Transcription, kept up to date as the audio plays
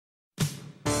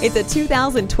It's a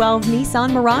 2012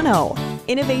 Nissan Murano.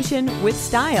 Innovation with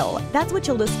style. That's what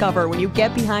you'll discover when you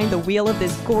get behind the wheel of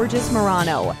this gorgeous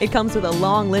Murano. It comes with a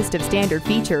long list of standard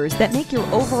features that make your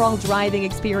overall driving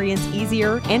experience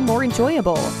easier and more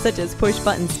enjoyable, such as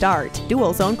push-button start,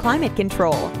 dual-zone climate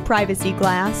control, privacy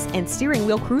glass, and steering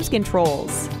wheel cruise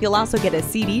controls. You'll also get a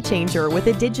CD changer with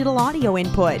a digital audio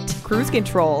input, cruise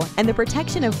control, and the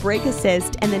protection of brake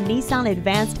assist and the Nissan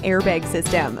Advanced Airbag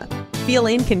System. Feel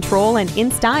in control and in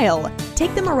style.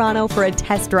 Take the Murano for a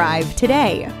test drive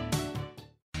today.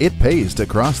 It pays to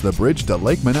cross the bridge to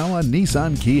Lake Manawa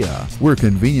Nissan Kia. We're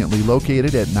conveniently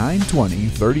located at 920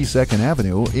 32nd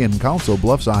Avenue in Council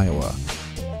Bluffs, Iowa.